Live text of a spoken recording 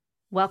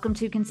Welcome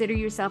to Consider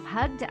Yourself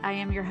Hugged. I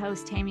am your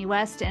host, Tammy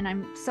West, and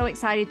I'm so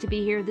excited to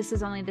be here. This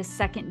is only the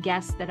second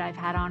guest that I've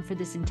had on for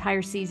this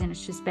entire season.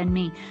 It's just been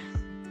me.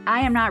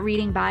 I am not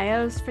reading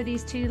bios for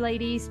these two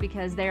ladies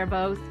because they are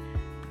both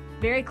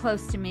very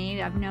close to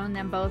me. I've known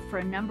them both for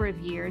a number of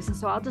years, and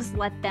so I'll just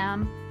let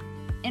them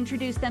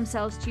introduce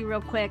themselves to you real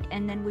quick,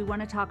 and then we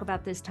want to talk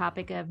about this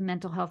topic of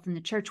mental health in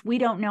the church. We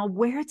don't know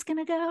where it's going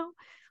to go.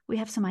 We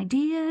have some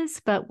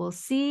ideas, but we'll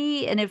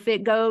see. And if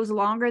it goes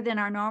longer than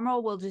our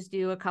normal, we'll just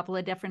do a couple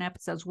of different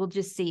episodes. We'll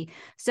just see.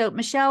 So,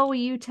 Michelle, will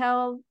you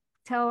tell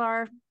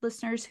our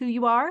listeners who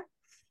you are?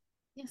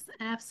 Yes,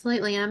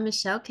 absolutely. I'm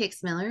Michelle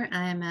Kicksmiller.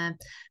 I'm a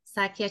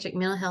psychiatric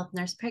mental health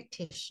nurse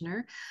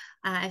practitioner.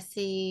 I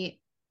see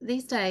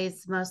these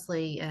days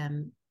mostly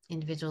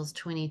individuals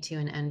 22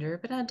 and under,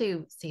 but I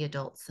do see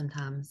adults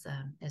sometimes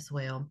as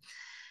well.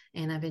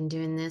 And I've been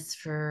doing this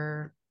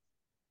for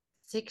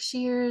 6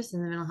 years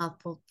in the mental health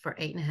pool for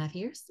 8.5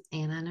 years.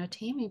 And I know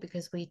Tammy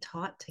because we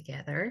taught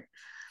together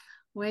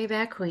way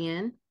back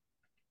when.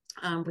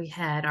 We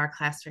had our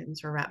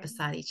classrooms were right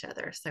beside each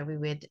other, so we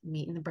would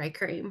meet in the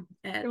break room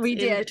We in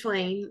did.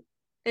 between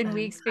And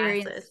we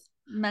experienced classes.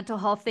 mental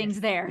health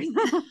things there.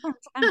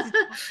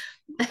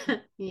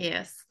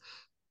 Yes.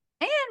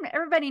 And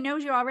everybody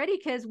knows you already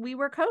because we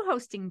were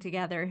co-hosting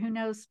together. Who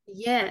knows?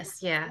 Yes,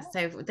 yeah.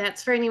 So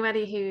that's for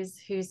anybody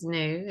who's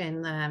new,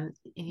 and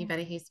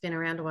anybody who's been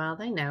around a while,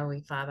 they know we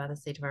fly by the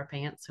seat of our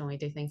pants when we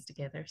do things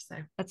together. So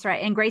That's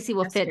right. And Gracie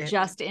will fit great.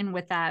 just in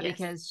with that Yes.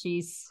 because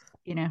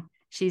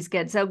she's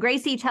good. So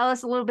Gracie, tell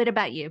us a little bit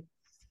about you.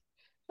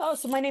 Oh,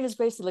 so my name is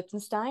Gracie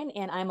Lichtenstein,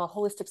 and I'm a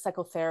holistic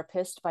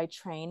psychotherapist by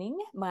training.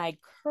 My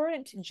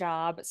current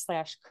job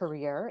 /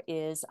 career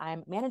is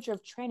I'm manager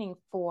of training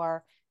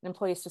for an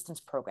employee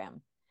assistance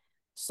program.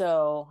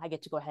 So I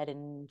get to go ahead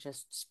and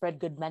just spread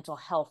good mental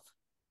health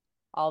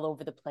all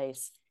over the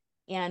place.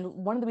 And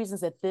one of the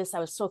reasons that I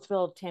was so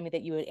thrilled, Tammy,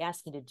 that you would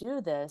ask me to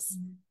do this.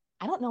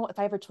 I don't know if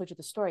I ever told you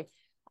the story.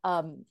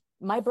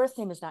 My birth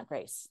name is not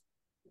Grace.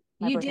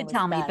 You did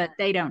tell me, but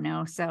they don't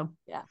know. So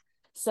yeah.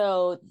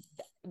 So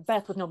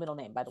Beth with no middle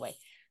name, by the way.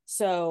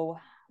 So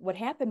what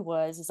happened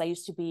is I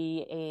used to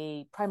be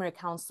a primary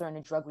counselor in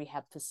a drug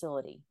rehab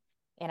facility.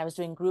 And I was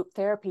doing group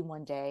therapy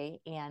one day,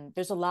 and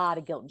there's a lot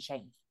of guilt and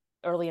shame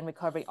early in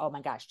recovery. Oh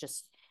my gosh,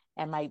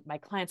 and my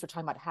clients were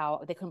talking about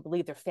how they couldn't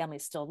believe their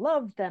families still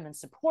loved them and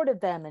supported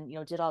them and,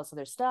 did all this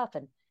other stuff.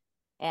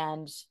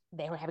 And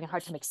they were having a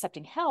hard time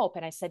accepting help.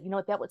 And I said,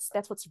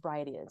 that's what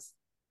sobriety is.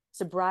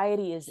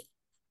 Sobriety is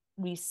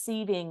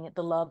receiving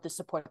the love, the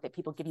support that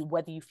people give you,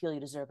 whether you feel you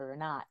deserve it or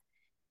not.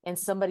 And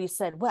somebody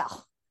said,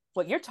 well,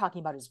 what you're talking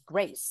about is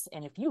grace.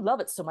 And if you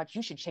love it so much,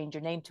 you should change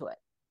your name to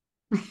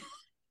it.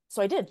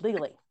 So I did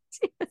legally.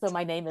 So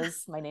my name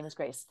is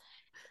Grace.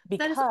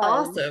 That is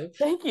awesome.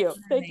 Thank you.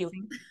 Thank you.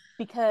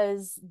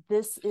 Because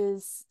this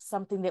is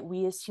something that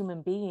we as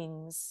human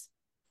beings,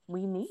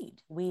 we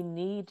need. We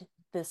need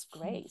this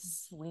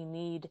grace. We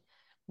need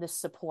this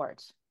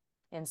support.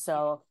 And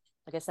so,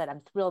 like I said,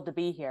 I'm thrilled to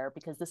be here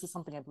because this is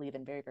something I believe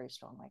in very, very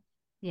strongly.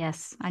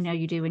 Yes, I know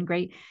you do. And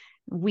great.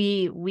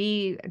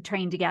 We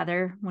trained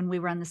together when we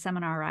were on the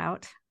seminar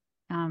route.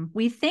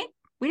 We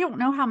don't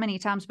know how many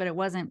times, but it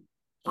wasn't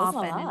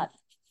often. A lot.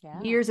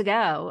 Yeah. Years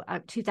ago,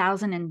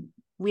 2000 and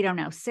we don't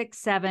know, 6,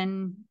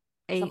 7,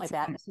 8, something like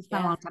that. It's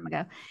been a long time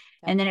ago.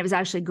 Yeah. And then it was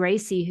actually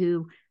Gracie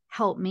who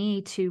helped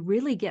me to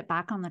really get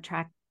back on the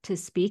track to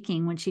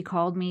speaking when she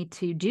called me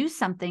to do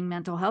something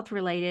mental health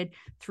related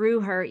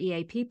through her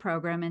EAP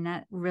program. And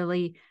that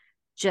really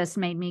just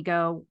made me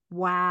go,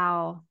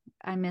 wow,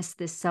 I miss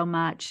this so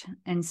much.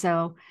 And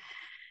so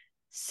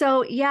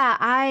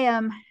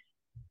yeah,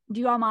 do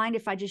you all mind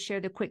if I just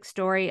share the quick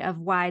story of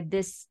why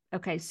this?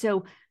 Okay.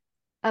 So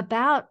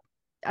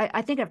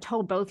I think I've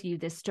told both of you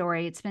this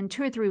story. It's been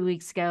 2 or 3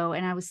 weeks ago,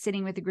 and I was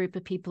sitting with a group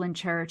of people in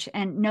church,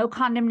 and no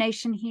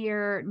condemnation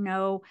here.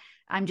 No,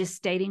 I'm just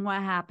stating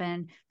what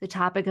happened. The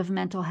topic of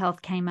mental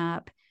health came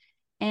up,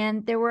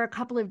 and there were a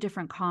couple of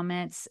different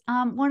comments.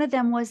 One of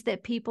them was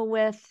that people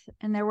with,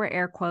 and there were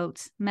air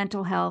quotes,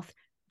 mental health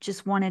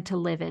just wanted to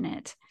live in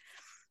it.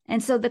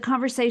 And so the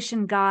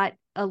conversation got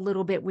a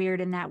little bit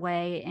weird in that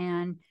way.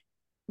 And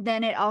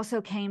then it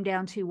also came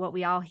down to what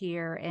we all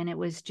hear, and it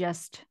was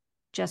just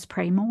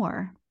pray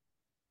more,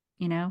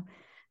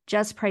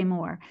 just pray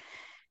more.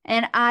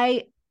 And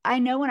I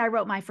know when I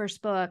wrote my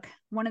first book,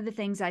 one of the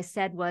things I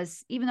said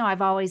was, even though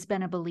I've always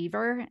been a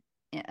believer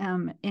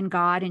in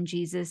God and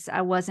Jesus,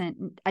 I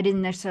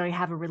didn't necessarily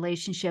have a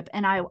relationship.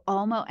 And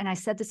I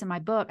said this in my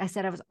book, I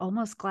said, I was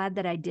almost glad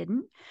that I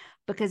didn't,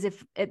 because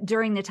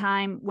during the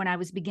time when I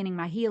was beginning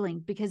my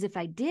healing, because if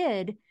I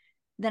did,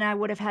 then I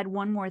would have had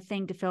one more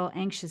thing to feel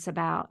anxious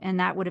about. And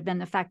that would have been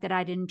the fact that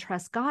I didn't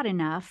trust God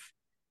enough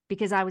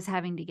because I was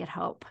having to get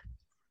help.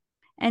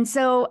 And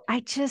so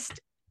it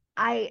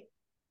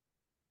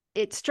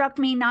struck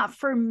me, not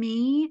for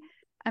me.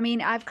 I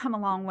mean, I've come a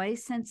long way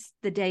since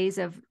the days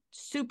of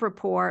super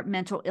poor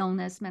mental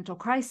illness, mental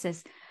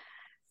crisis,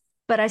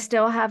 but I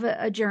still have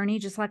a journey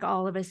just like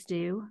all of us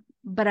do.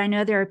 But I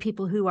know there are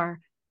people who are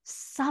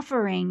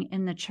suffering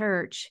in the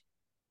church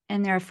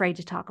and they're afraid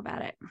to talk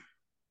about it.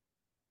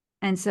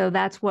 And so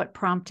that's what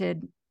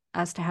prompted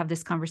us to have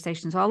this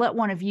conversation. So I'll let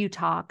one of you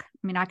talk.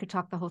 I mean, I could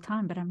talk the whole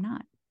time, but I'm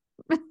not.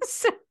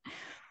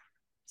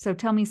 so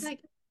tell me.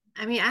 Like,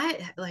 I mean,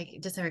 I like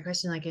just have a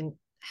question, like, in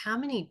how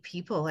many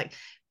people, like,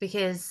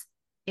 because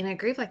in a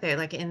group like that,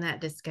 like in that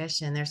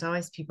discussion, there's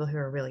always people who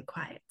are really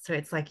quiet. So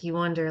it's like you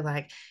wonder,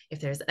 like, if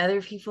there's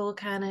other people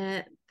kind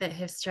of that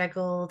have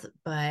struggled,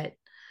 but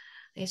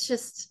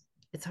it's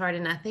hard.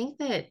 And I think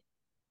that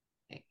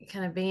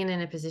kind of being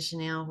in a position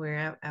now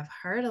where I've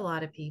heard a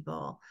lot of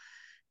people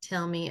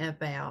tell me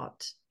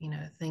about,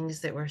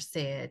 things that were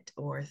said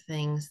or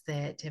things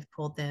that have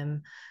pulled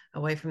them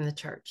away from the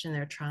church and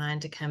they're trying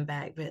to come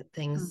back, but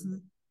things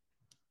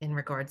in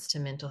regards to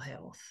mental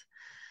health,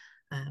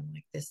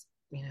 like this,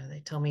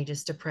 they told me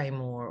just to pray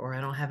more, or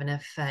I don't have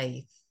enough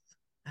faith.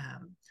 I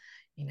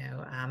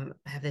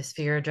have this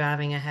fear of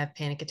driving. I have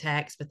panic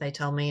attacks, but they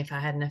told me if I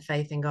had enough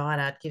faith in God,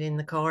 I'd get in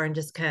the car and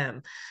just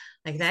come,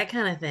 like that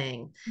kind of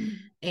thing.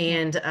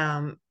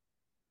 And,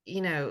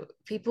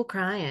 people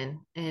crying,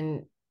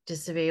 and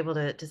just to be able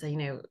to say,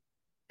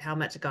 how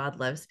much God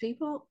loves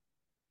people,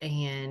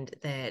 and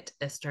that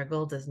a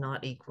struggle does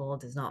not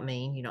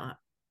mean you don't have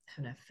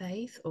enough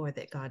faith or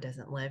that God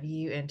doesn't love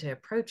you, and to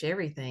approach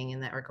everything in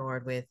that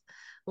regard with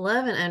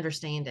love and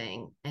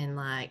understanding, and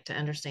like to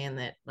understand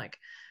that, like,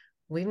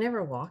 we've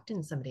never walked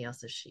in somebody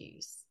else's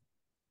shoes.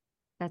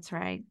 That's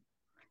right.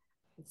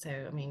 So,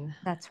 I mean,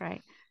 that's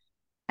right.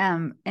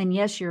 And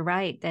yes, you're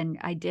right. Then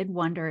I did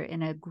wonder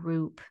in a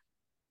group,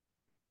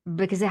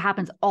 because it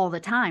happens all the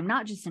time,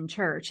 not just in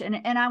church. And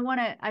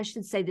I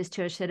should say this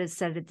too. I should have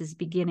said at this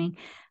beginning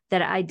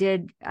that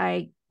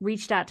I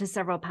reached out to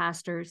several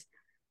pastors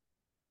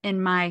in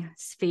my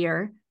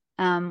sphere.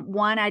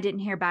 One I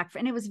didn't hear back from,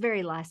 and it was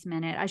very last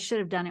minute. I should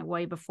have done it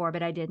way before,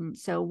 but I didn't.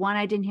 So one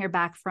I didn't hear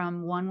back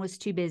from, one was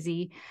too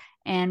busy,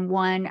 and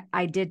one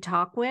I did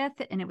talk with,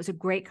 and it was a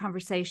great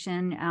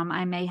conversation.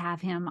 I may have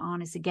him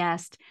on as a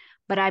guest,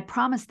 but I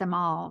promised them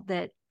all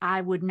that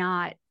I would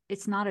not,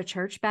 it's not a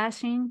church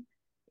bashing.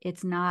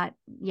 It's not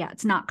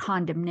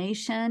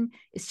condemnation.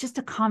 It's just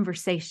a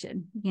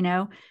conversation,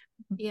 yeah.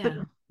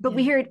 But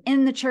we hear it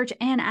in the church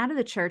and out of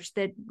the church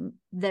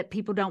that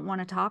people don't want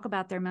to talk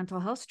about their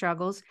mental health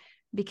struggles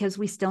because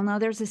we still know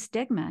there's a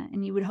stigma,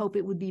 and you would hope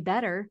it would be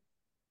better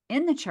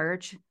in the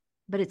church,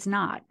 but it's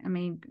not. I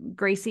mean,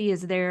 Gracie,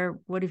 is there,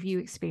 what have you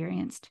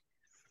experienced?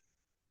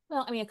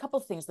 Well, I mean, a couple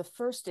of things. The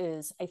first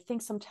is, I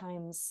think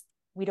sometimes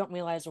we don't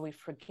realize, or we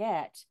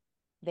forget,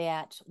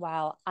 that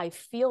while I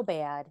feel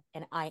bad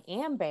and I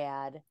am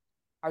bad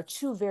are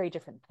two very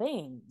different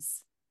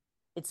things.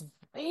 It's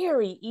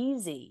very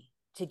easy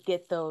to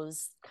get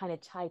those kind of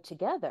tied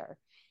together.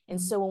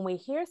 And so when we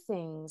hear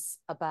things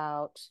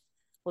about,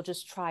 well,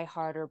 just try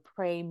harder,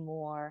 pray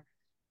more,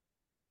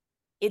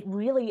 it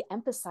really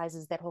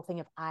emphasizes that whole thing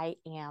of I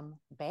am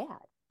bad.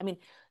 I mean,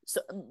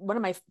 so one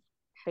of my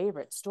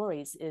favorite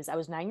stories is I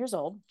was 9 years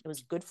old. It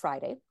was Good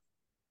Friday.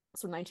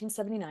 So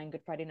 1979,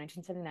 Good Friday,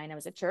 1979, I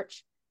was at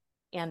church.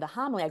 And the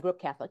homily, I grew up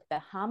Catholic, the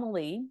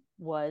homily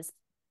was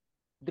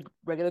the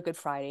regular Good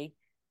Friday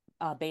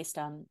based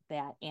on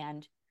that.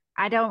 And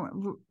I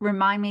don't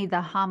remind me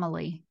the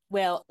homily.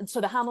 Well,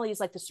 so the homily is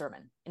like the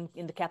sermon.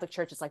 In the Catholic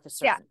Church, it's like the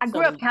sermon. Yeah, I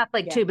grew up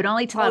Catholic too, but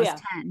only till I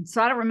was 10.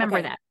 So I don't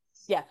remember that.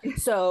 Yeah.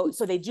 So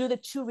they do the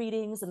two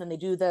readings, and then they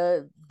do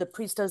the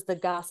priest does the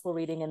gospel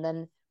reading, and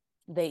then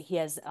he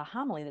has a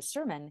homily, the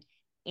sermon.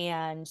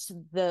 And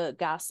the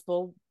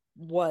gospel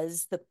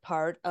was the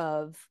part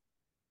of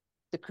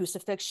the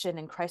crucifixion,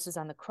 and Christ is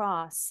on the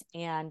cross,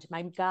 and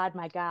my God,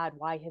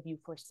 why have you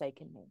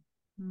forsaken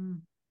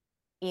me?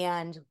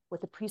 And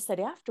what the priest said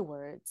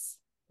afterwards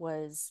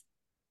was,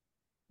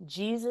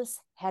 Jesus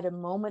had a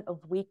moment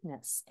of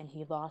weakness and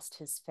he lost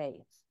his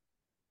faith.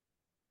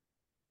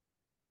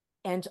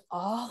 And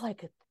all I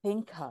could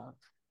think of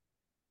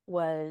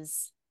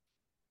was,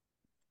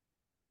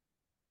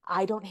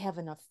 I don't have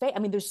enough faith. I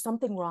mean, there's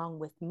something wrong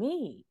with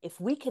me. If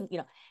we can,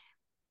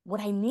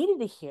 what I needed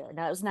to hear.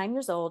 Now, I was 9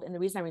 years old, and the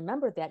reason I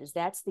remembered that is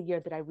that's the year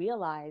that I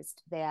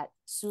realized that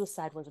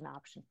suicide was an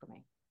option for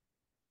me.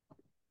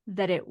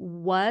 That it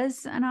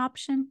was an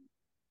option?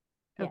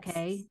 Yes.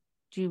 Okay.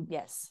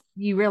 Yes.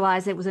 You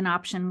realize it was an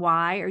option?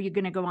 Why? Are you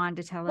going to go on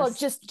to tell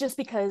us? Well, just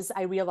because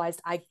I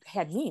realized I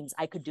had means,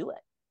 I could do it.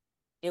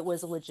 It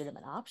was a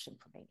legitimate option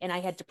for me. And I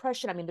had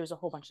depression. I mean, there's a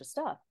whole bunch of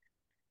stuff.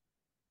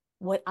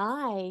 What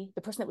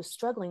the person that was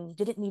struggling,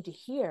 didn't need to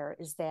hear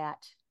is that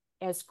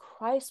as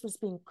Christ was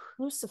being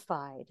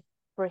crucified,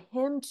 for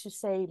him to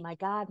say, my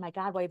God,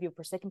 why have you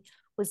forsaken me,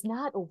 was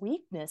not a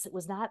weakness. It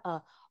was not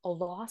a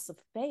loss of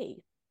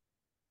faith.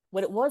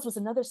 What it was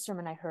another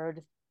sermon I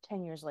heard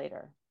 10 years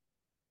later,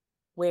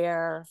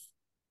 where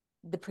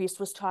the priest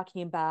was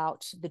talking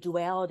about the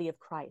duality of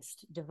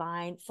Christ,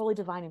 fully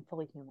divine and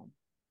fully human.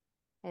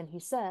 And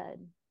he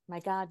said, my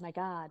God,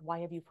 why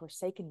have you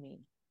forsaken me?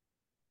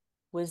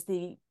 Was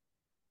the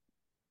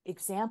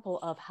example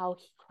of how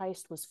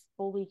Christ was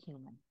fully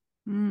human.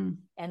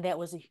 And that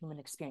was a human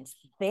experience.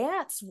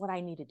 That's what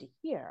I needed to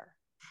hear.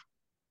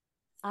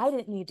 I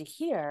didn't need to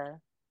hear,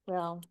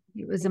 Well,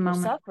 It was a you're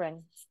moment.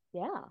 suffering.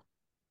 Yeah.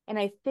 And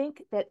I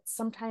think that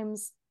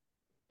sometimes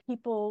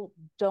people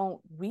don't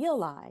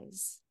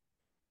realize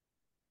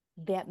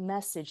that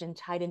message and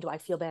tied into I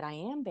feel bad, I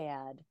am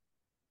bad.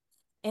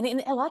 And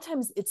a lot of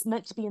times it's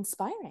meant to be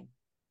inspiring.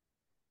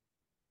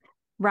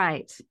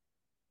 Right.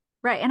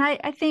 Right. And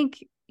I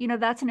think,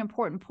 that's an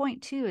important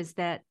point too, is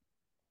that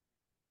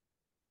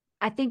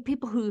I think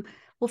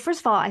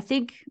first of all, I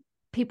think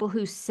people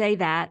who say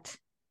that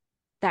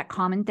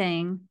common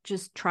thing,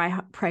 just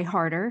pray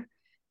harder,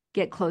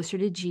 get closer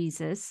to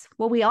Jesus.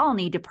 Well, we all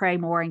need to pray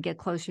more and get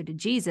closer to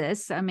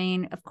Jesus. I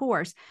mean, of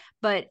course,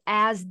 but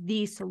as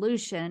the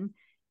solution,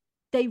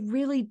 I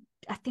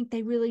think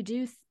they really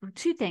do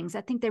two things.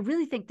 I think they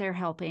really think they're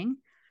helping.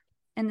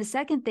 And the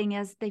second thing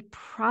is they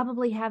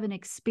probably haven't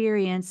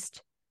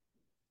experienced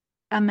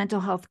a mental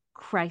health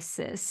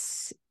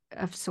crisis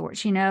of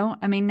sorts,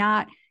 I mean,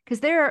 not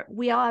because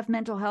we all have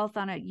mental health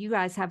on it. You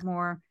guys have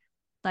more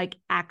like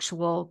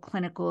actual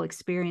clinical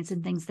experience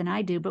and things than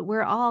I do, but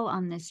we're all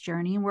on this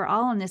journey and we're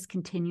all on this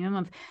continuum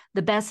of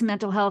the best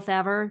mental health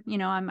ever.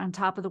 I'm on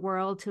top of the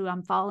world to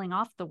I'm falling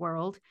off the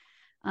world.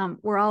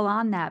 We're all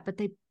on that, but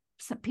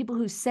some people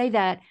who say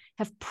that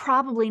have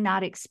probably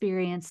not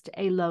experienced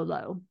a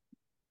low.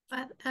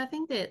 I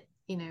think that,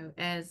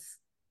 as,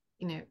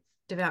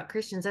 devout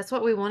Christians, that's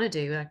what we want to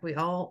do. Like, we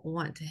all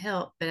want to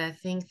help, but I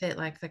think that,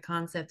 like, the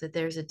concept that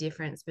there's a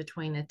difference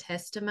between a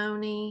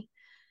testimony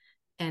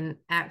and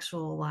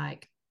actual,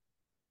 like,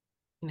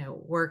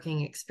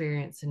 working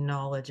experience and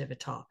knowledge of a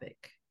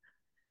topic.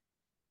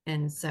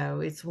 And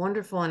so it's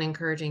wonderful and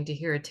encouraging to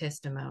hear a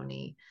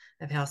testimony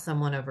of how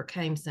someone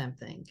overcame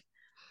something.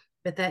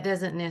 But that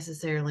doesn't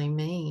necessarily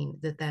mean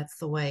that that's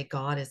the way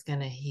God is going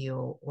to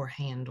heal or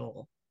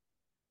handle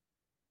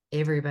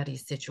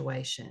everybody's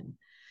situation.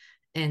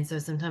 And so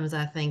sometimes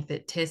I think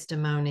that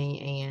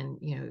testimony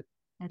and,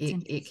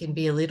 it can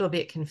be a little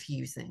bit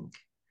confusing.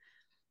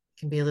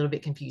 Can be a little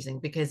bit confusing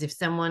because if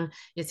someone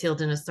is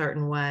healed in a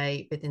certain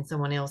way, but then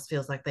someone else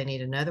feels like they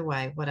need another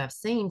way, what I've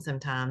seen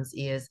sometimes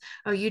is,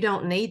 oh, you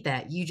don't need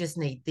that. You just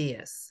need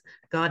this.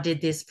 God did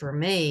this for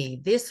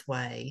me this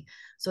way.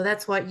 So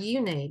that's what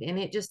you need. And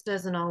it just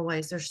doesn't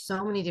always, there's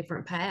so many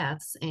different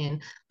paths.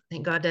 And I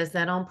think God does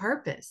that on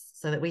purpose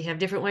so that we have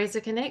different ways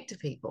to connect to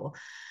people.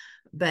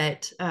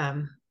 But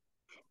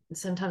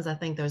sometimes I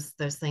think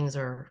those things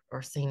are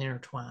seen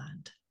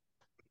intertwined.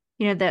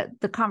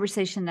 The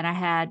conversation that I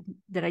had,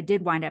 that I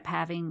did wind up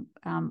having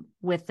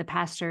with the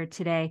pastor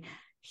today,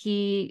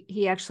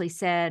 he actually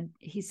said,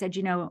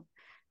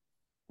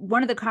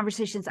 one of the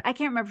conversations, I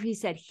can't remember if he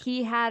said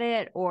he had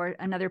it or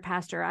another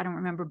pastor, I don't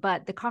remember,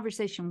 but the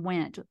conversation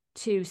went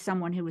to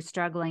someone who was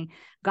struggling.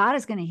 God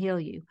is going to heal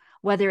you,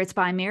 whether it's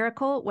by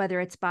miracle,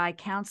 whether it's by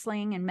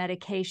counseling and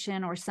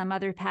medication or some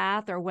other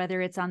path, or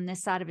whether it's on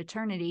this side of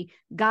eternity,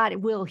 God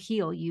will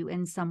heal you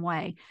in some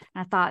way.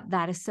 And I thought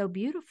that is so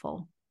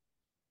beautiful.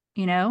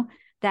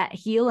 That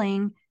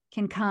healing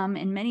can come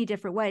in many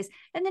different ways.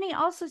 And then he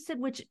also said,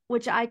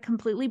 which I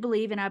completely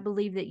believe, and I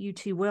believe that you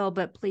too will,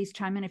 but please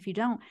chime in if you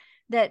don't,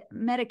 that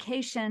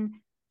medication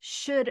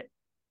should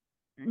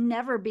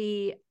never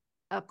be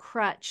a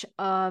crutch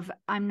of,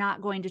 I'm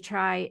not going to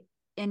try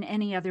in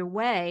any other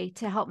way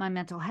to help my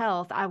mental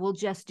health. I will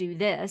just do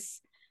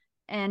this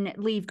and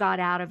leave God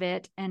out of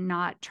it and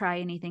not try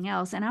anything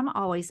else. And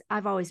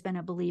I've always been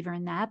a believer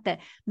in that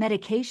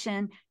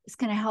medication is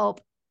going to help.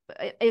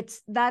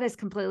 That is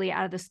completely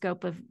out of the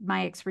scope of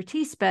my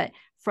expertise, but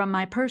from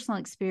my personal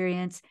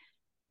experience,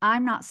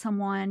 I'm not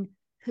someone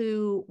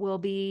who will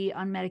be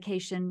on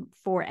medication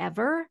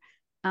forever.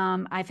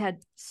 I've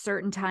had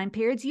certain time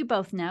periods, you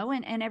both know,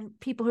 and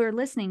people who are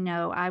listening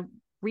know. I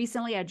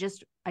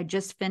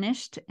just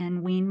finished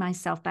and weaned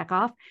myself back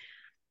off.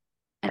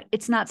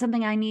 It's not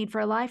something I need for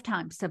a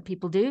lifetime. Some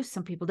people do,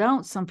 some people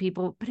don't,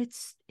 but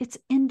it's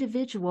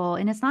individual,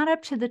 and it's not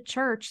up to the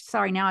church.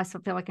 Sorry, now I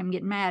still feel like I'm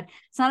getting mad.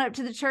 It's not up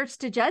to the church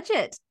to judge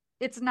it.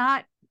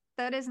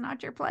 That is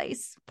not your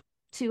place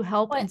to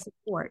help and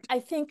support. I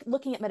think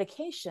looking at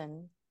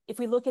medication, if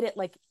we look at it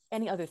like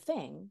any other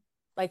thing,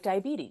 like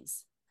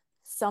diabetes,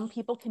 some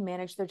people can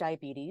manage their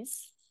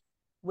diabetes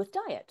with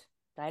diet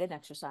and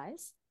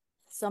exercise.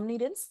 Some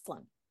need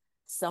insulin.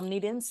 Some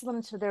need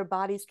insulin so their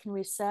bodies can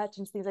reset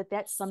and things like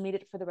that. Some need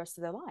it for the rest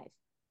of their life.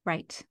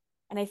 Right.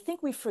 And I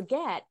think we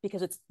forget,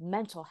 because it's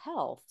mental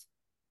health,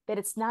 that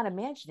it's not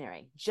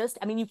imaginary.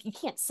 You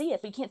can't see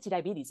it, but you can't see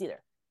diabetes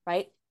either,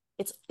 right?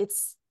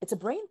 It's a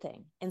brain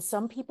thing. And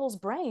some people's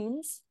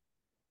brains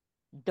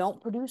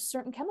don't produce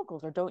certain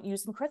chemicals or don't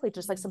use them correctly,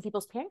 just like some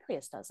people's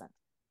pancreas doesn't.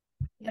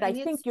 But I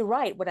think you're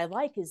right. What I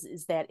like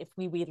is that if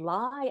we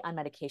rely on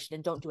medication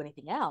and don't do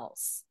anything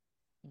else,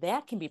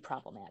 that can be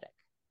problematic.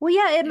 Well,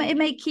 yeah, it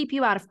may keep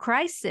you out of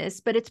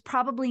crisis, but it's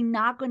probably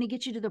not going to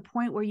get you to the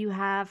point where you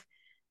have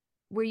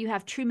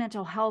true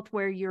mental health,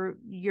 where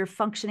you're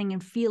functioning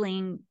and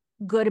feeling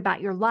good about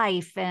your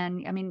life.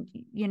 And I mean,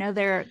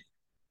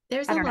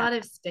 there's a lot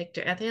of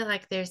spectrum. I feel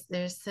like there's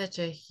such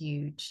a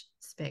huge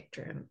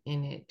spectrum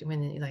in it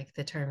when like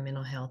the term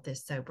mental health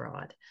is so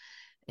broad.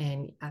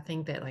 And I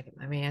think that, like,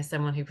 I mean, as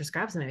someone who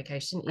prescribes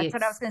medication, that's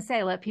what I was going to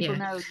say. Let people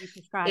know you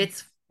prescribe.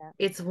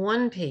 It's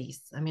one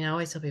piece. I mean, I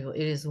always tell people it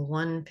is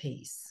one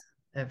piece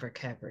of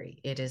recovery.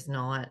 It is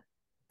not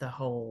the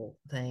whole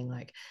thing.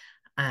 Like,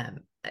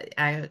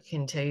 I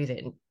can tell you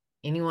that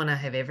anyone I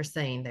have ever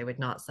seen, they would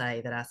not say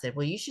that I said,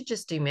 well, you should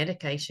just do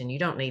medication. You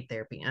don't need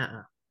therapy.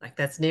 Like,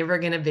 that's never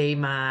going to be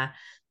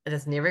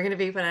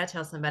what I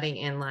tell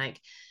somebody. And like,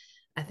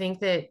 I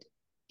think that,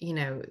 you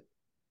know,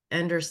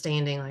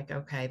 understanding, like,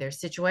 okay,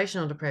 there's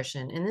situational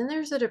depression, and then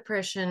there's a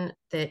depression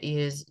that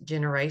is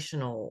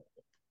generational,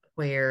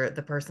 where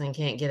the person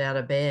can't get out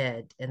of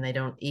bed and they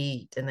don't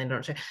eat and they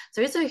don't. So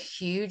it's a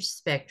huge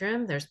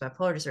spectrum. There's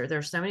bipolar disorder.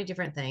 There's so many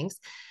different things.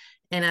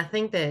 And I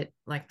think that,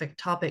 like, the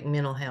topic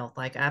mental health,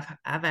 like I've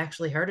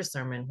actually heard a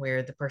sermon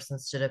where the person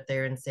stood up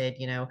there and said,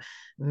 you know,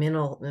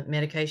 mental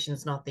medication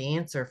is not the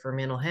answer for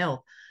mental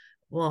health.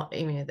 Well,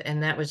 I mean,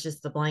 and that was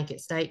just the blanket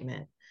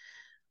statement.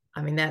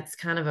 I mean, that's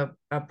kind of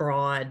a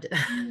broad,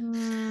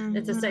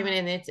 it's a statement,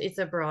 and it's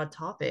a broad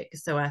topic.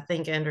 So I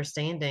think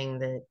understanding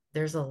that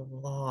there's a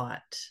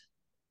lot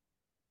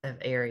of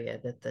area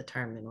that the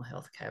term mental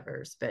health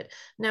covers, but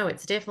no,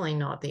 it's definitely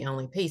not the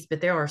only piece, but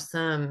there are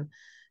some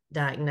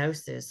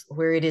diagnoses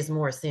where it is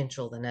more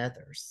essential than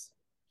others.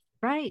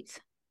 Right.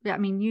 I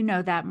mean, you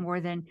know that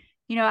more than,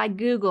 you know, I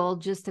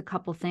Googled just a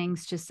couple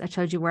things. I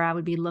told you where I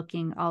would be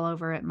looking all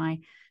over at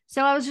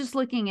so I was just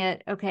looking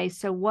at, okay,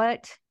 so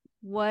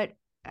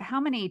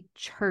how many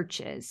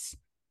churches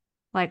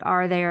like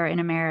are there in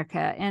America?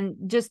 And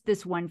just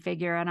this one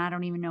figure, and I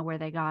don't even know where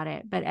they got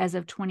it, but as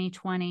of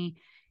 2020,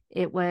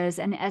 it was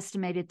an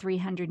estimated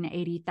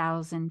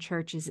 380,000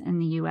 churches in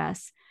the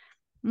US.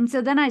 And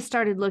so then I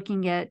started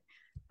looking at,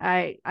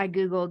 I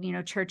Googled, you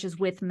know, churches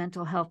with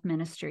mental health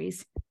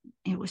ministries.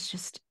 It was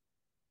just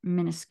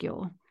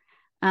minuscule.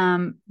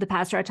 The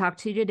pastor I talked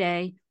to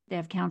today, they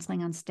have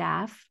counseling on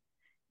staff.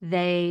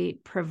 They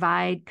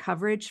provide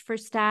coverage for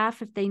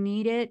staff if they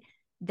need it.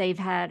 They've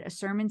had a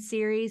sermon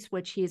series,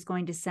 which he is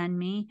going to send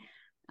me.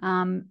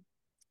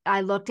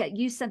 I looked at,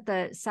 you sent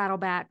the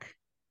Saddleback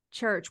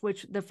Church,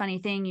 which the funny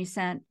thing you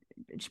sent,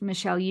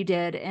 Michelle, you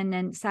did. And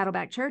then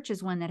Saddleback Church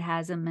is one that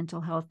has a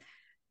mental health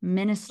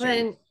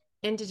ministry. Well,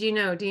 and do you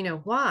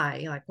know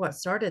why, like what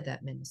started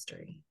that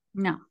ministry?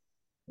 No.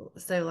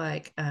 So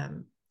like,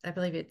 I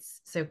believe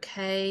it's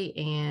Kay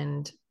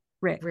and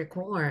Rick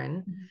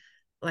Warren. Mm-hmm.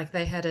 Like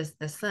they had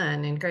a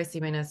son, and Gracie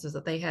may know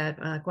that they had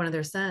like one of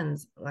their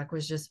sons like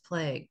was just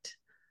plagued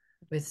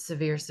with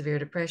severe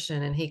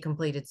depression, and he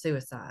completed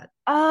suicide.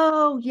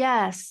 Oh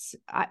yes,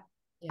 I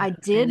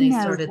did. And they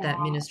started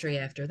that ministry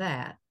after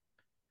that,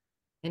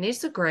 and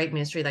it's a great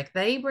ministry. Like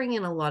they bring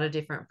in a lot of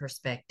different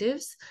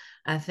perspectives.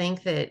 I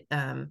think that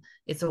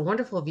it's a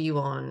wonderful view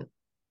on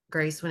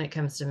Grace when it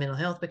comes to mental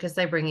health, because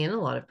they bring in a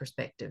lot of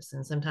perspectives,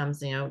 and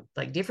sometimes, you know,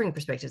 like differing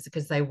perspectives,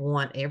 because they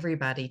want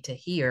everybody to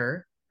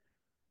hear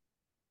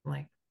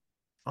like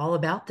all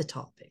about the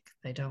topic.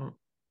 They don't,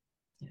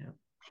 you know.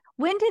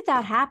 When did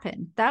that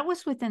happen? That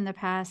was within the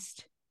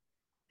past.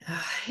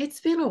 It's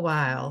been a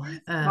while.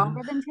 Longer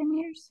than 10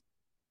 years?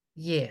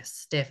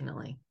 Yes,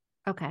 definitely.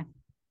 Okay.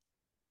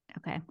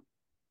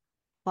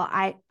 Well,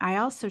 I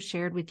also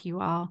shared with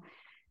you all.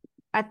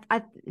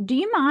 Do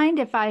you mind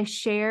if I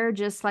share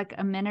just like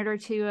a minute or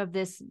two of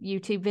this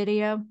YouTube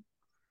video?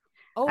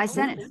 Oh, I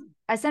sent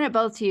it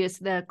both to you. It's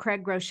the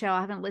Craig Groeschel.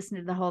 I haven't listened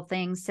to the whole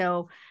thing,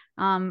 so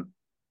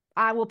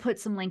I will put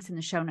some links in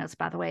the show notes,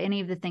 by the way. Any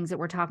of the things that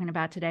we're talking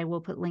about today,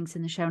 we'll put links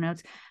in the show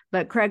notes.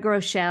 But Craig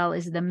Groeschel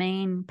is the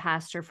main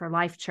pastor for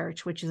Life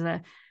Church, which is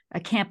a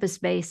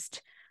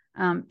campus-based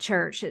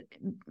church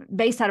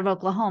based out of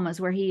Oklahoma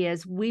is where he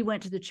is. We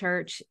went to the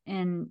church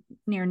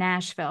near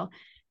Nashville.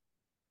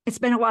 It's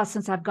been a while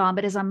since I've gone,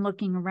 but as I'm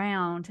looking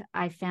around,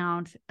 I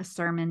found a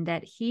sermon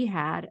that he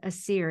had, a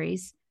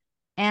series.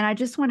 And I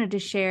just wanted to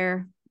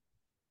share.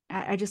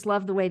 I just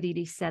love the way that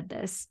he said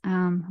this.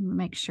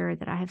 Make sure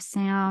that I have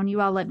sound. You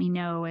all let me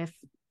know if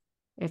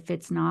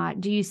it's not.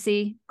 Do you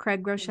see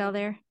Craig Groeschel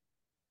there?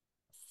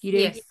 You do?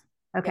 Yes.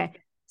 Okay.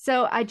 Yes.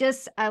 So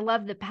I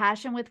love the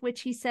passion with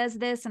which he says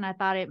this, and I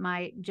thought it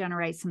might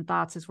generate some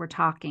thoughts as we're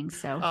talking.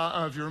 So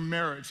of your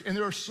marriage. And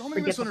there are so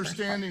many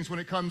misunderstandings when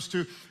it comes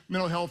to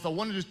mental health. I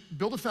wanted to just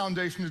build a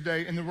foundation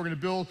today, and then we're going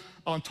to build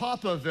on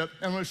top of it.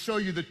 And I'm going to show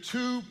you the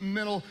 2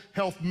 mental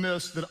health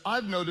myths that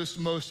I've noticed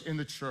most in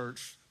the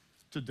church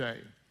today.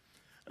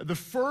 The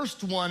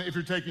first one, if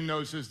you're taking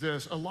notes, is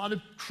this. A lot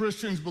of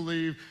Christians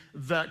believe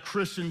that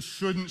Christians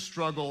shouldn't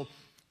struggle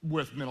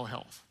with mental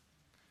health.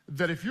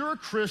 That if you're a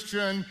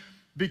Christian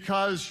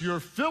because you're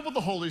filled with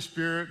the Holy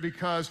Spirit,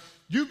 because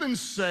you've been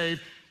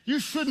saved, you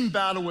shouldn't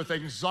battle with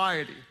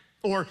anxiety,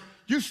 or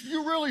you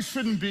really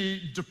shouldn't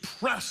be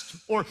depressed,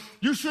 or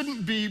you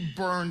shouldn't be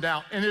burned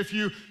out. And if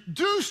you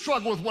do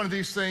struggle with one of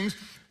these things,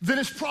 then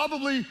it's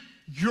probably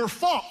your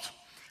fault.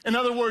 In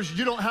other words,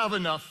 you don't have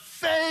enough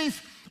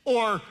faith,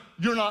 or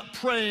you're not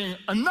praying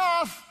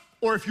enough,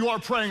 or if you are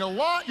praying a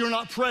lot, you're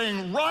not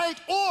praying right,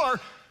 or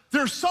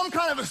There's some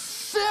kind of a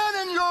sin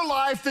in your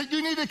life that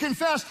you need to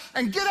confess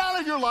and get out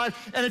of your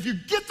life. And if you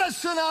get that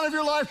sin out of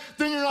your life,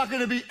 then you're not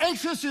going to be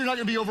anxious, or you're not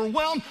going to be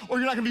overwhelmed, or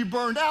you're not going to be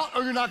burned out,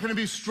 or you're not going to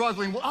be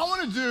struggling. What I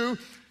want to do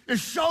is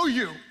show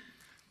you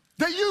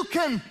that you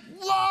can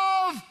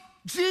love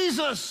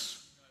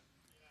Jesus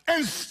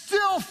and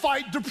still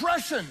fight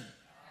depression.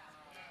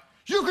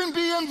 You can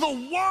be in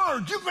the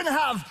Word. You can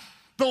have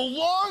the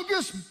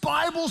longest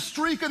Bible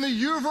streak in the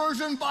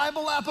YouVersion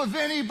Bible app of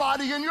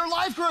anybody in your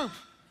life group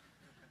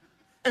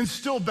and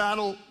still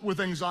battle with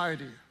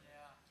anxiety.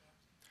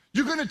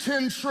 You can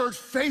attend church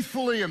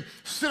faithfully and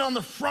sit on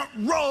the front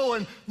row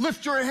and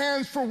lift your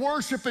hands for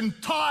worship and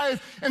tithe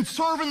and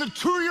serve in the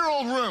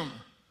 2-year-old room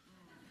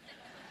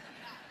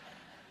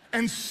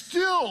and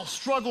still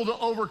struggle to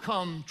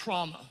overcome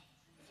trauma,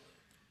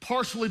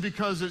 partially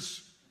because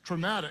it's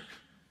traumatic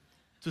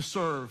to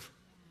serve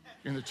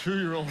in the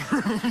 2-year-old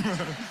room.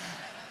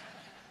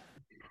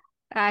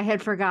 I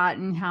had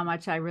forgotten how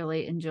much I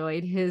really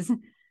enjoyed his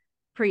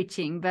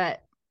preaching,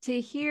 but to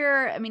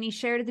hear, I mean, he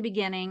shared at the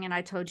beginning, and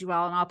I told you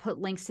all, and I'll put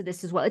links to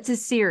this as well. It's a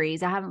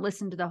series. I haven't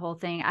listened to the whole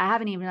thing. I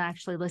haven't even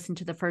actually listened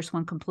to the first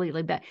one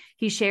completely, but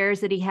he shares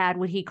that he had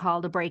what he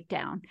called a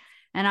breakdown.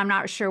 And I'm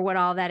not sure what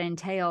all that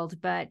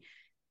entailed, but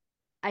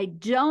I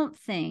don't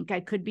think, I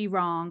could be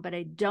wrong, but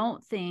I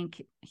don't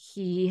think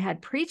he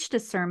had preached a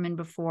sermon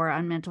before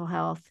on mental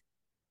health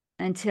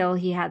until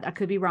he had, I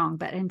could be wrong,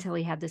 but until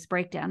he had this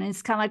breakdown. And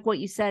it's kind of like what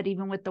you said,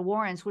 even with the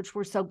Warrens, which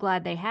we're so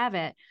glad they have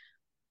it,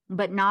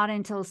 but not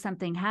until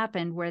something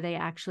happened where they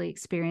actually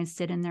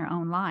experienced it in their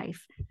own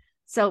life.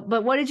 So,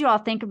 but what did you all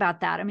think about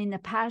that? I mean, the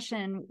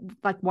passion,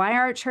 like, why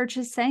aren't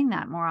churches saying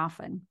that more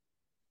often?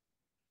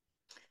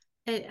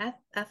 I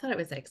thought it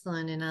was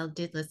excellent, and I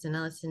did listen.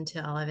 I listened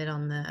to all of it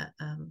on the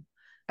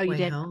You way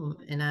did? home,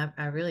 and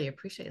I really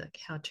appreciate like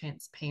how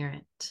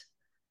transparent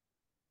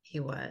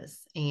he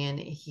was, and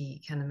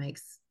he kind of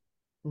makes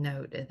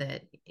note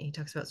that he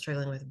talks about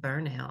struggling with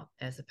burnout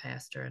as a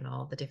pastor and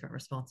all the different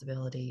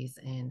responsibilities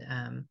and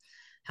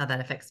how that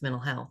affects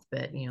mental health.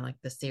 But you know, like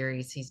the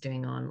series he's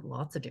doing on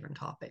lots of different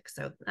topics,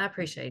 so I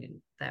appreciated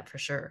that for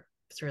sure.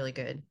 It's really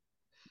good.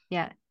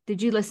 Yeah.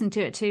 Did you listen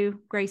to it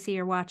too, Gracie,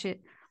 or watch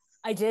it?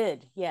 I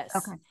did, yes.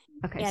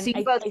 Okay. And So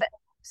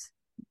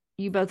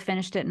you both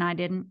finished it and I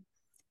didn't.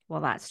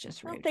 Well, that's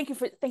just rude. Well, thank you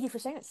for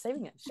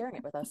sharing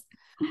it with us.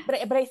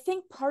 But I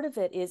think part of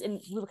it is, and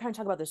we were kind of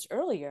talking about this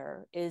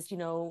earlier, is, you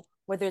know,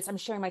 whether it's I'm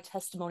sharing my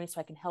testimony so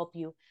I can help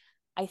you.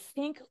 I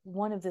think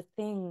one of the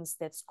things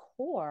that's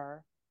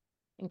core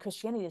in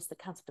Christianity is the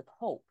concept of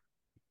hope,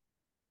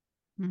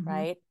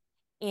 right?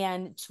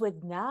 And to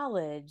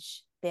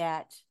acknowledge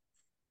that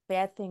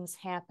bad things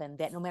happen,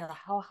 that no matter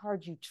how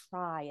hard you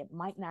try, it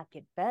might not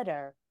get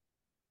better.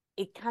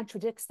 It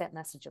contradicts that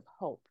message of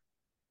hope.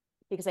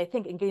 Because I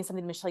think, in getting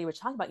something, Michelle, you were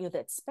talking about, you know,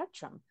 that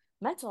spectrum,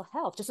 mental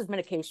health, just as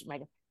medication,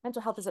 right?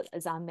 Mental health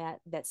is on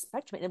that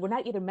spectrum. And we're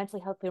not either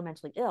mentally healthy or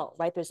mentally ill,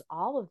 right? There's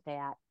all of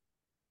that.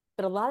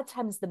 But a lot of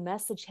times the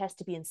message has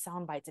to be in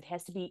sound bites. It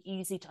has to be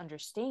easy to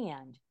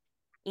understand.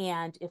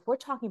 And if we're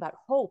talking about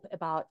hope,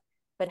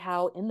 but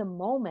how in the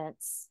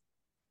moments,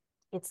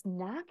 it's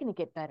not going to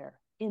get better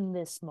in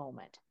this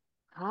moment.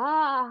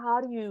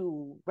 How do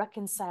you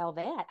reconcile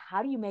that?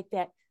 How do you make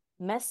that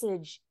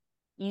message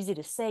easy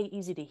to say,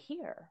 easy to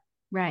hear?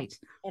 Right.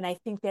 And I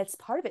think that's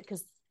part of it,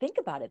 because think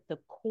about it. The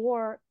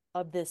core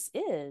of this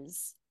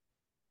is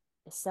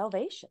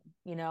salvation,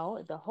 you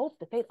know, the hope,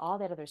 the faith, all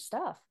that other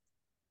stuff.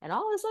 And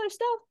all this other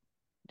stuff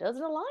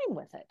doesn't align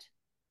with it.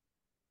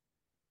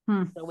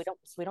 So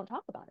we don't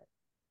talk about it.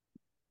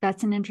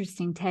 That's an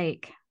interesting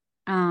take.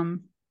 Have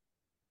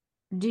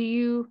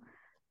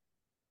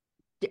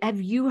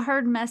you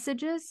heard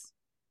messages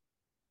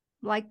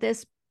like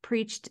this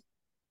preached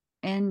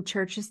in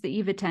churches that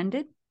you've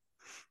attended?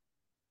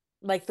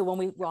 Like the one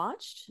we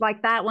watched?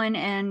 Like that one,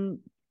 and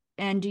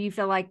do you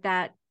feel like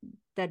that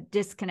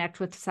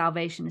disconnect with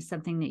salvation is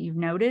something that you've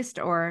noticed,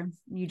 or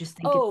you just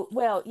think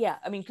well, yeah.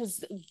 I mean,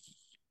 because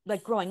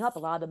like growing up, a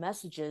lot of the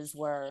messages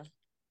were,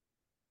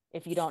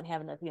 if you don't have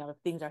enough, you know, if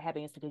things are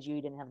happening, it's because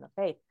you didn't have enough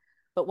faith.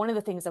 But one of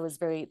the things I was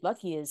very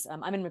lucky is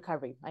I'm in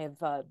recovery. I have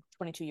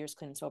 22 years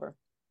clean and sober.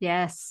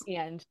 Yes.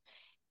 And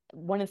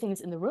one of the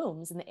things in the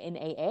rooms in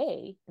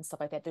AA and stuff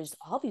like that, there's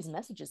all these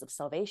messages of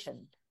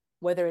salvation,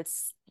 whether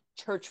it's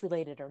church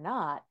related or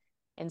not.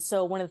 And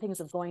so one of the things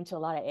of going to a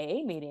lot of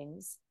AA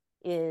meetings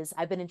is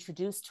I've been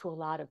introduced to a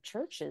lot of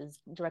churches,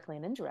 directly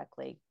and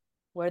indirectly,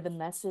 where the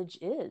message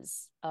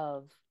is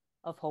of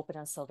hope and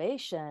of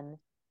salvation.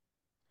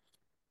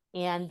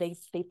 And they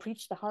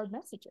preach the hard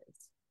messages.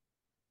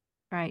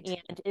 Right.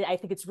 And I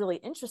think it's really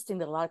interesting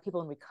that a lot of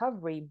people in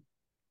recovery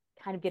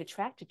kind of get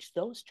attracted to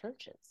those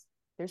churches.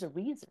 There's a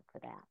reason for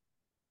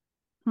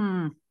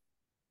that.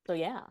 So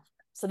yeah.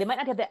 So they might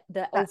not have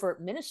the overt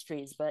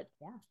ministries, but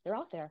yeah, they're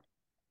out there.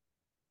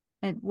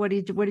 And what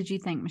did you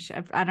think,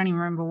 Michelle? I don't even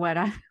remember what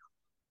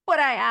what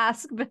I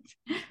ask, but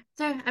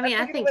so, I mean,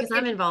 I think because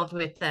I'm involved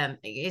with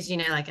as you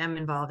know, like I'm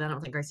involved, I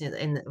don't think Gracie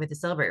is with the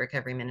Celebrate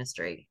Recovery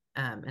Ministry,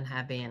 and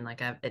have been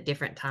like at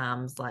different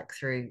times, like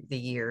through the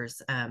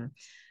years, and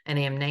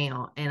am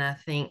now. And I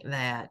think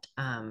that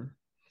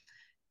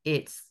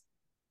it's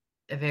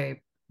a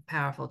very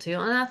powerful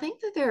tool. And I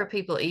think that there are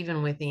people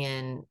even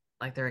within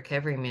like the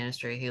recovery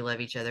ministry who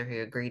love each other,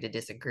 who agree to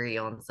disagree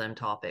on some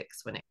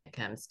topics when it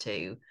comes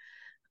to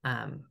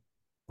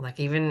like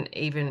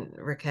even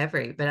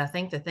recovery. But I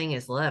think the thing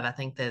is love. I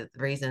think the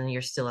reason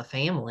you're still a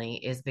family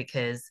is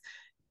because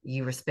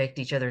you respect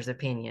each other's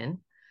opinion,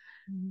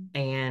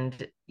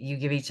 and you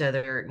give each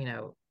other,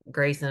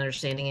 grace and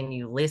understanding, and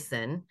you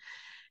listen.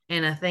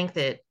 And I think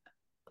that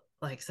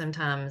like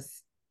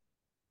sometimes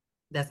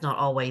that's not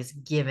always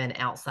given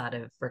outside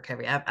of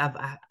recovery.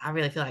 I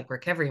really feel like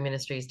recovery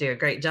ministries do a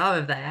great job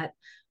of that.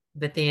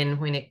 But then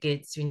when you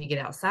get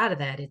outside of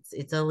that,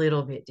 it's a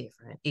little bit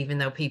different, even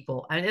though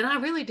people, and I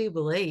really do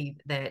believe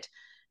that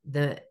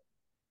that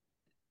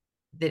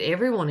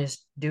everyone is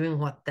doing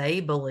what they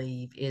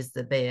believe is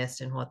the best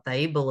and what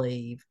they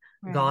believe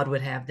God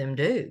would have them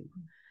do.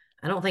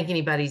 I don't think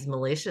anybody's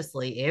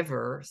maliciously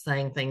ever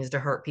saying things to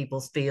hurt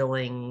people's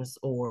feelings,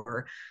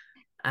 or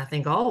I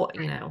think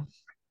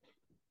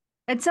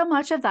And so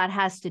much of that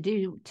has to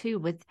do too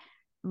with,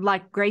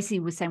 like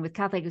Gracie was saying with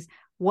Catholic, is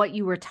what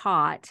you were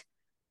taught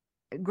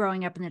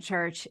growing up in the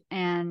church,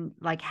 and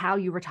like how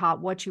you were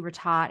taught, what you were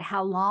taught,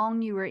 how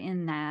long you were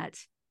in that.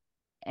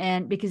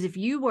 And because if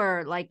you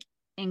were like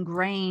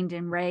ingrained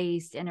and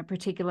raised in a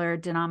particular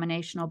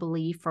denominational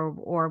belief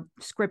or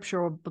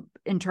scriptural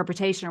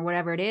interpretation or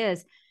whatever it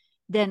is,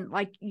 then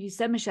like you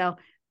said, Michelle,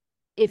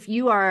 if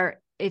you are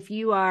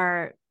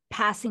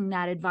passing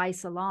that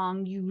advice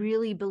along, you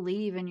really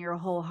believe in your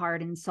whole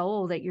heart and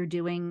soul that you're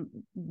doing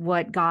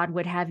what God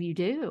would have you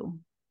do.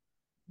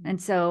 And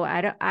so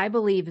I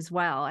believe as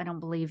well, I don't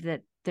believe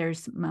that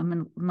there's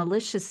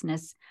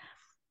maliciousness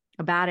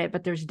about it,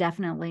 but there's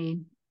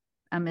definitely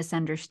a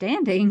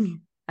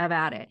misunderstanding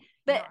about it.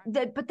 But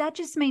that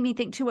just made me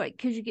think too,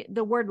 because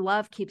the word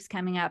love keeps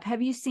coming up.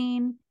 Have you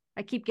seen,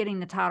 I keep getting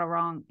the title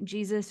wrong,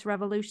 Jesus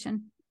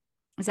Revolution?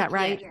 Is that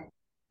right? Yeah.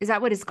 Is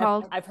that what it's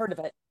called? I've heard of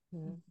it.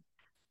 Mm-hmm.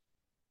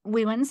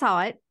 We went and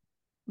saw it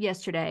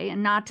yesterday,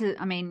 and not to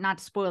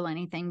spoil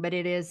anything, but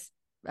it is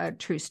a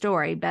true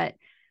story. But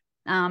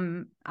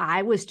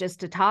I was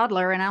just a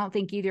toddler, and I don't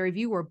think either of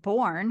you were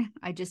born.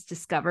 I just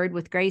discovered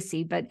with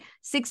Gracie, but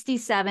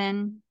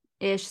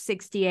 67-ish,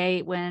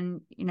 68,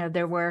 when,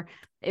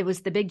 it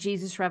was the big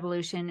Jesus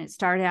Revolution. It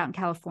started out in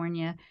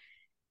California.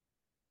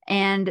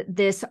 And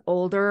this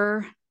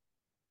older,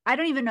 I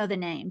don't even know the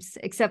names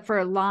except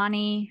for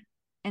Lonnie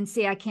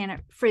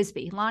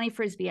Frisbee.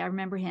 I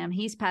remember him.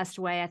 He's passed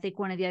away. I think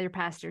one of the other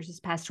pastors has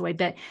passed away,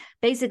 but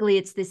basically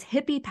it's this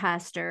hippie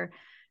pastor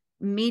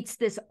meets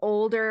this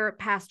older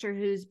pastor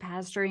who's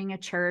pastoring a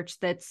church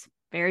that's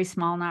very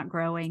small, not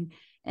growing.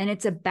 And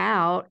it's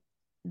about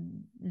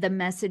the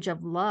message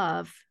of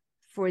love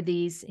for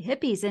these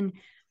hippies. And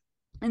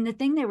the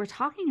thing they were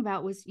talking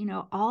about was,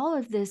 all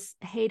of this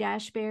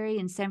Haight-Ashbury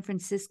in San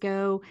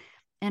Francisco,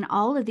 and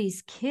all of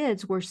these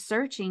kids were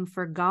searching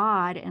for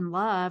God and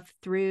love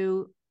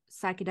through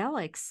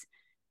psychedelics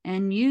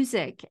and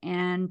music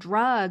and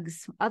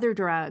drugs, other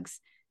drugs,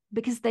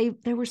 because they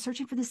were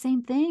searching for the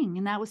same thing.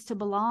 And that was to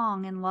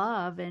belong and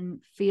love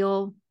and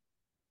feel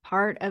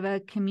part of a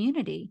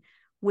community,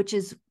 which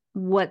is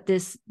what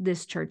this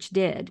church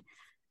did.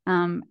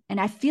 And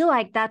I feel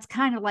like that's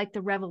kind of like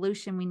the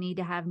revolution we need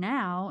to have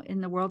now in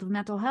the world of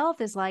mental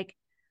health, is like,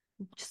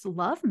 just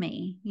love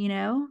me,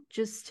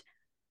 just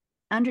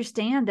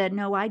understand that,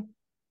 no, I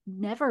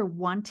never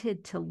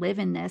wanted to live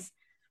in this.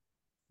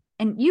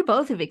 And you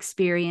both have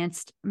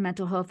experienced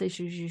mental health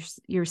issues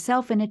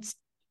yourself. And it's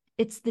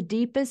the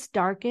deepest,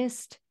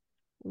 darkest,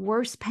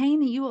 worst pain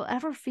that you will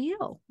ever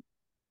feel,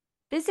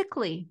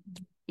 physically,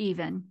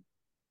 even.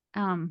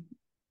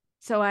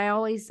 So I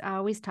always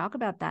talk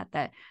about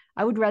that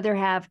I would rather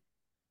have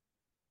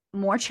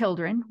more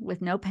children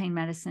with no pain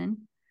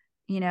medicine.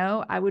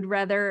 I would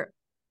rather,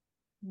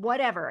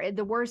 whatever,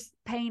 the worst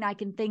pain I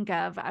can think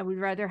of, I would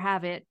rather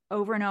have it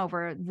over and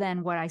over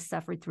than what I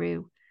suffered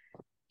through,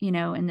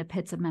 in the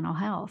pits of mental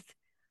health.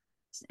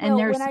 And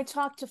when I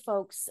talk to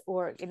folks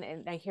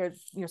and I hear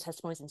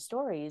testimonies and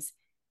stories,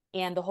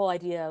 and the whole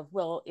idea of,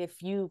 well,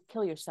 if you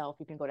kill yourself,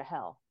 you can go to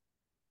hell.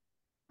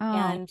 Oh.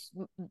 And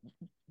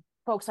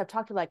folks I've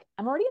talked to, like,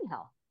 I'm already in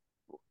hell.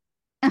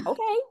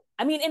 Okay.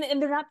 I mean,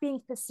 and they're not being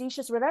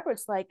facetious or whatever.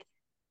 It's like,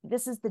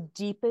 this is the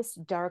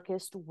deepest,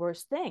 darkest,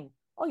 worst thing.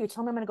 Oh, you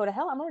tell me I'm going to go to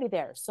hell? I'm already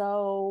there.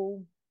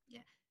 So, yeah.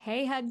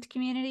 Hey, Hugged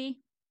community.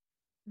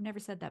 I've never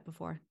said that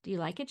before. Do you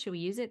like it? Should we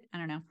use it? I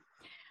don't know.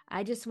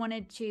 I just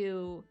wanted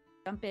to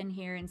jump in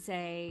here and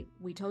say,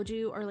 we told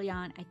you early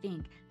on, I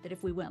think, that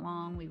if we went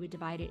long, we would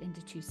divide it into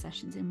 2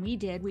 sessions. And we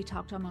did. We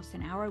talked almost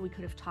an hour. We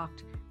could have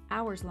talked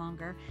hours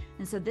longer.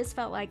 And so this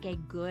felt like a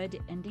good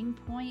ending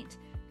point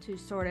to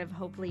sort of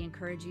hopefully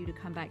encourage you to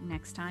come back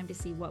next time to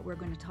see what we're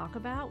going to talk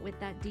about with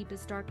that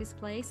deepest, darkest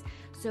place.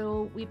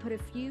 So we put a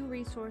few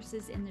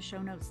resources in the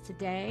show notes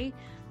today.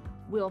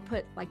 We'll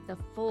put like the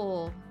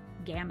full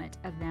gamut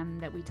of them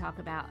that we talk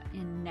about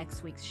in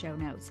next week's show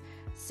notes.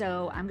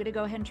 So I'm going to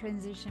go ahead and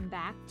transition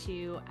back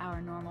to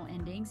our normal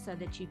ending so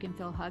that you can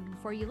feel hugged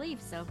before you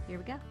leave. So here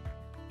we go.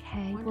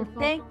 Okay. Wonderful. Well,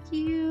 thank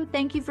you.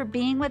 Thank you for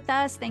being with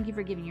us. Thank you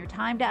for giving your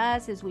time to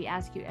us as we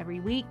ask you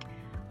every week.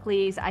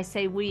 Please, I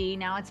say we.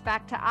 Now it's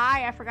back to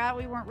I. I forgot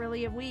we weren't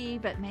really a we,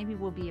 but maybe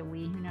we'll be a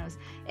we. Who knows?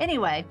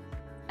 Anyway,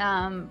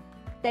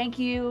 thank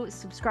you.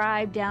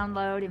 Subscribe,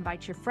 download,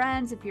 invite your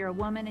friends. If you're a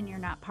woman and you're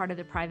not part of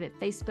the private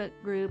Facebook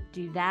group,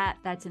 do that.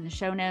 That's in the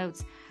show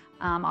notes.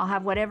 I'll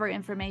have whatever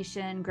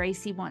information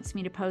Gracie wants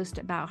me to post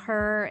about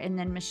her. And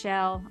then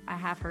Michelle, I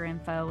have her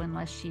info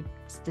unless she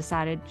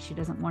decided she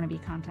doesn't want to be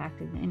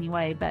contacted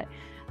anyway, but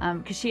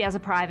because she has a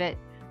private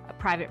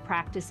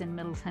practice in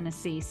Middle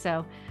Tennessee.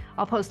 So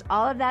I'll post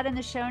all of that in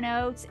the show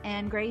notes.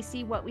 And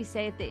Gracie, what we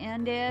say at the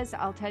end is,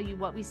 I'll tell you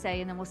what we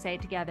say and then we'll say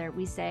it together.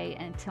 We say,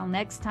 until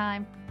next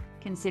time,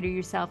 consider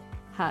yourself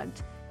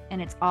hugged.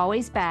 And it's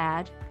always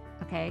bad.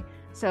 Okay.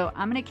 So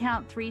I'm going to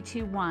count 3,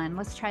 2, 1.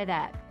 Let's try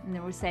that. And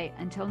then we'll say,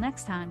 until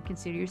next time,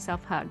 consider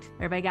yourself hugged.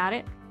 Everybody got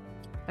it?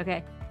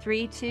 Okay.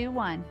 3, 2,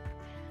 1.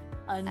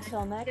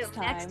 Until next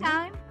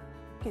time,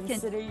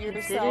 consider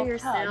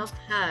yourself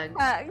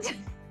hugged.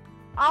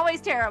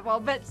 Always terrible,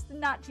 but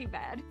not too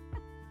bad.